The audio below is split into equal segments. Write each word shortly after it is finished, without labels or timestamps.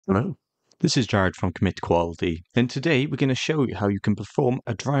Hello, this is Jared from Commit Quality, and today we're going to show you how you can perform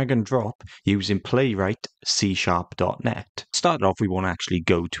a drag and drop using Playwright C#.net. Start off, we want to actually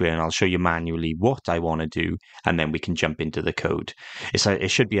go to it, and I'll show you manually what I want to do, and then we can jump into the code.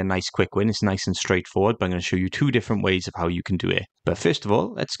 It should be a nice quick win. It's nice and straightforward, but I'm going to show you two different ways of how you can do it. But first of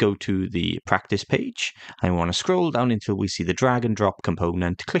all, let's go to the practice page. I want to scroll down until we see the drag and drop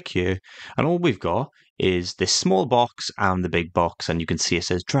component. Click here, and all we've got is this small box and the big box, and you can see it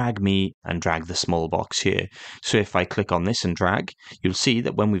says drag me and drag the small box here. So if I click on this and drag, you'll see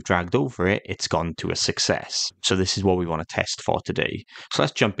that when we've dragged over it, it's gone to a success. So this is what we want to test for today. So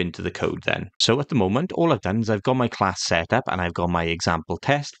let's jump into the code then. So at the moment, all I've done is I've got my class set up and I've got my example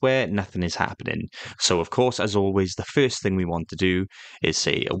test where nothing is happening. So of course, as always, the first thing we want to do is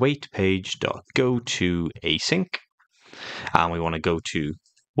say await page dot go to async, and we want to go to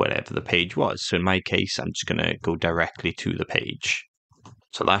whatever the page was. So in my case, I'm just going to go directly to the page.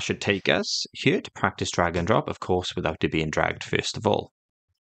 So that should take us here to practice drag and drop, of course, without it being dragged first of all.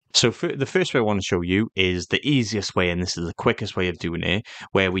 So the first way I want to show you is the easiest way, and this is the quickest way of doing it,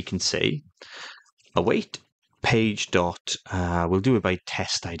 where we can say await page dot, we'll do it by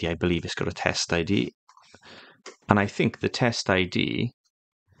test ID. I believe it's got a test ID. And I think the test ID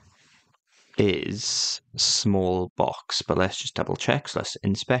is small box, but let's just double check. So let's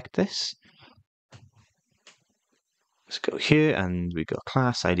inspect this. Let's go here and we got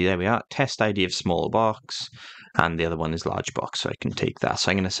class ID. There we are. Test ID of small box, and the other one is large box. So I can take that. So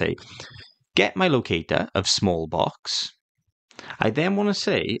I'm going to say get my locator of small box. I then want to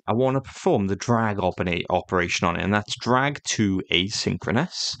say I want to perform the drag operation on it, and that's drag to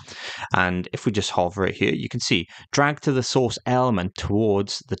asynchronous. And if we just hover it here, you can see drag to the source element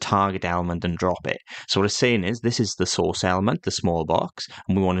towards the target element and drop it. So what it's saying is this is the source element, the small box,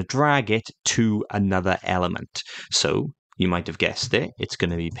 and we want to drag it to another element. So you might have guessed it, it's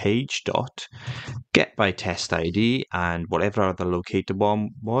going to be page dot get by test ID and whatever other locator one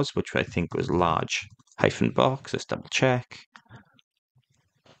was, which I think was large hyphen box. Let's double check.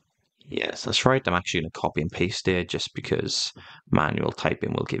 Yes, that's right. I'm actually going to copy and paste it just because manual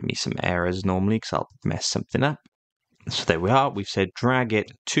typing will give me some errors normally because I'll mess something up. So there we are. We've said drag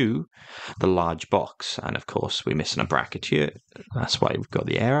it to the large box. And of course, we're missing a bracket here. That's why we've got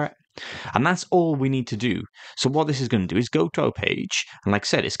the error. And that's all we need to do. So what this is going to do is go to our page. And like I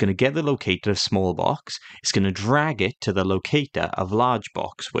said, it's going to get the locator of small box. It's going to drag it to the locator of large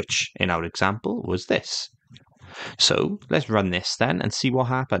box, which in our example was this. So let's run this then and see what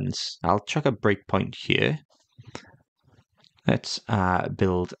happens. I'll chuck a breakpoint here. Let's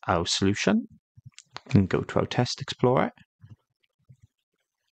build our solution and go to our test explorer.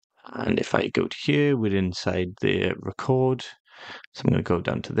 And if I go to here, we're inside the record. So I'm going to go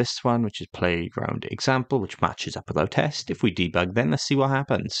down to this one, which is playground example, which matches up with our test. If we debug, then let's see what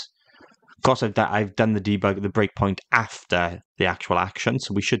happens. Of course, I've done the debug, the breakpoint after the actual action,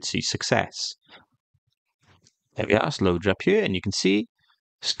 so we should see success. There we are, it's loaded up here, and you can see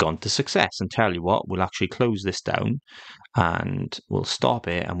it's gone to success. And tell you what, we'll actually close this down, and we'll stop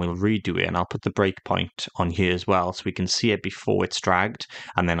it, and we'll redo it. And I'll put the breakpoint on here as well, so we can see it before it's dragged,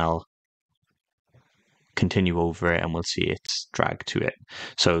 and then I'll continue over it, and we'll see it's dragged to it.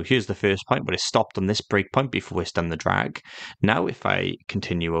 So here's the first point, but it stopped on this breakpoint before it's done the drag. Now, if I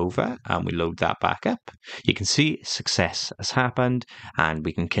continue over, and we load that back up, you can see success has happened, and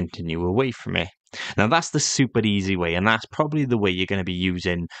we can continue away from it. Now that's the super easy way, and that's probably the way you're going to be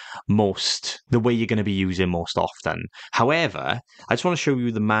using most often. However, I just want to show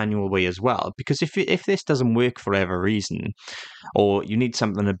you the manual way as well, because if this doesn't work for whatever reason, or you need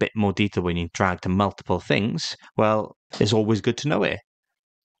something a bit more detailed when you drag to multiple things, well, it's always good to know it.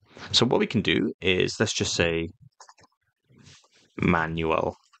 So what we can do is, let's just say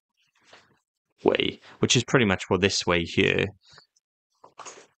manual way, which is pretty much what this way here,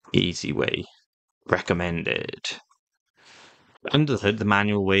 easy way, recommended. Under the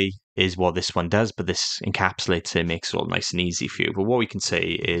manual way is what this one does, but this encapsulates it, makes it all nice and easy for you. But what we can say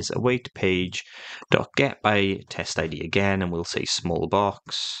is await page dot get by test ID again, and we'll say small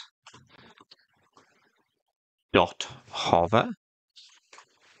box dot hover.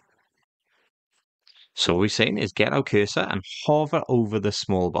 So what we're saying is get our cursor and hover over the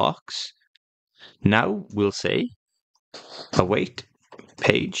small box. Now we'll say await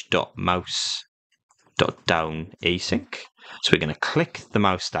page dot mouse dot down async. So we're going to click the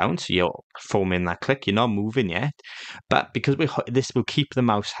mouse down. So you're performing that click. You're not moving yet. But because this will keep the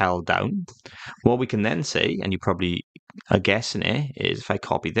mouse held down, what we can then say, and you probably are guessing it, is if I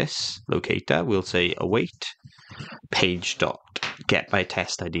copy this locator, we'll say await page dot get by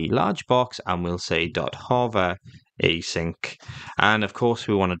test ID large box, and we'll say dot hover async. And of course,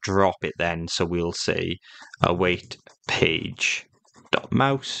 we want to drop it then. So we'll say await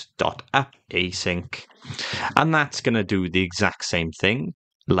page.mouse.app async. And that's going to do the exact same thing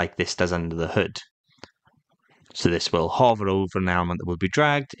like this does under the hood. So this will hover over an element that will be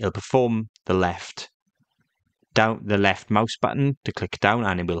dragged. It'll perform the left mouse button to click down,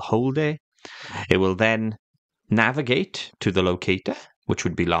 and it will hold it. It will then navigate to the locator, which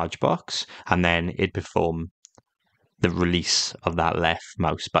would be large box, and then it perform the release of that left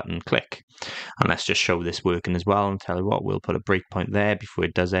mouse button click. And let's just show this working as well, and tell you what, we'll put a breakpoint there before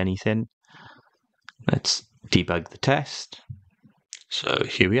it does anything. Let's debug the test. So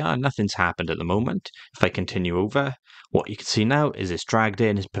here we are, nothing's happened at the moment. If I continue over, what you can see now is it's dragged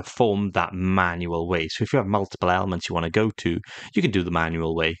in, it's performed that manual way. So if you have multiple elements you want to go to, you can do the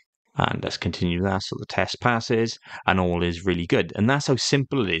manual way. And let's continue that so the test passes and all is really good. And that's how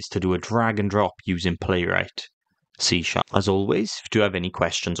simple it is to do a drag and drop using Playwright C#. As always, if you do have any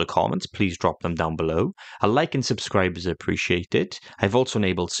questions or comments, please drop them down below. A like and subscribe is appreciated. I've also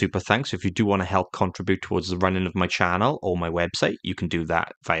enabled super thanks, so if you do want to help contribute towards the running of my channel or my website, you can do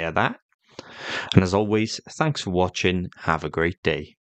that via that. And as always, thanks for watching. Have a great day.